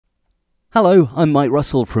Hello, I'm Mike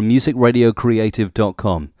Russell from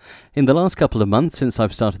musicradiocreative.com. In the last couple of months since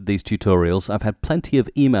I've started these tutorials, I've had plenty of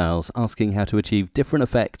emails asking how to achieve different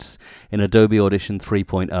effects in Adobe Audition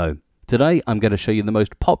 3.0. Today I'm going to show you the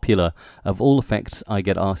most popular of all effects I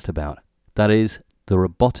get asked about. That is the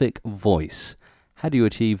robotic voice. How do you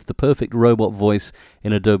achieve the perfect robot voice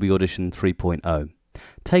in Adobe Audition 3.0?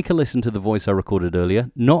 Take a listen to the voice I recorded earlier.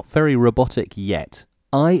 Not very robotic yet.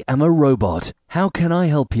 I am a robot. How can I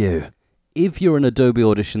help you? If you're an Adobe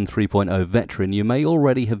Audition 3.0 veteran, you may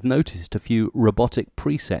already have noticed a few robotic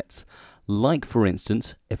presets, like for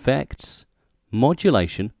instance, effects,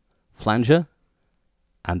 modulation, flanger,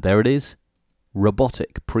 and there it is,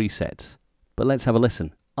 robotic presets. But let's have a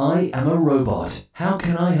listen. I am a robot. How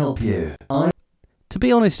can I help you? To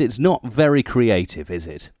be honest, it's not very creative, is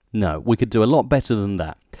it? No, we could do a lot better than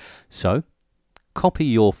that. So, copy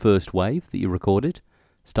your first wave that you recorded,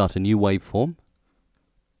 start a new waveform,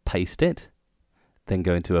 paste it, then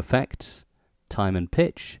go into Effects, Time and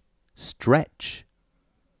Pitch, Stretch,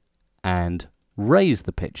 and raise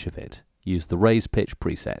the pitch of it. Use the Raise Pitch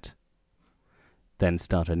preset. Then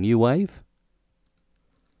start a new wave,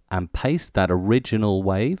 and paste that original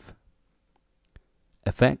wave,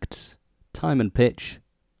 Effects, Time and Pitch,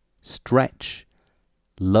 Stretch,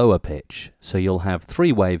 Lower Pitch. So you'll have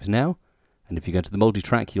three waves now, and if you go to the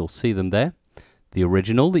multi-track, you'll see them there. The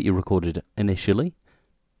original that you recorded initially,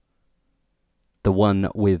 the one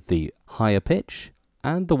with the higher pitch,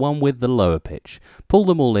 and the one with the lower pitch. Pull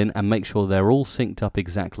them all in and make sure they're all synced up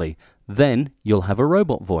exactly. Then you'll have a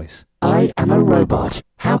robot voice. I am a robot.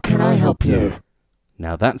 How can I help you?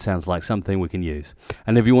 Now that sounds like something we can use.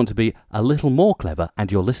 And if you want to be a little more clever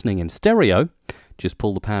and you're listening in stereo, just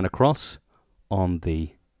pull the pan across on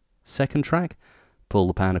the second track, pull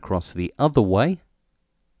the pan across the other way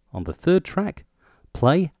on the third track,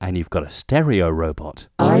 play, and you've got a stereo robot.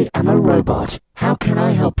 I am a robot. How can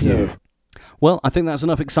I help you? Well, I think that's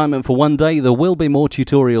enough excitement for one day. There will be more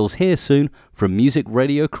tutorials here soon from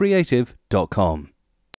musicradiocreative.com.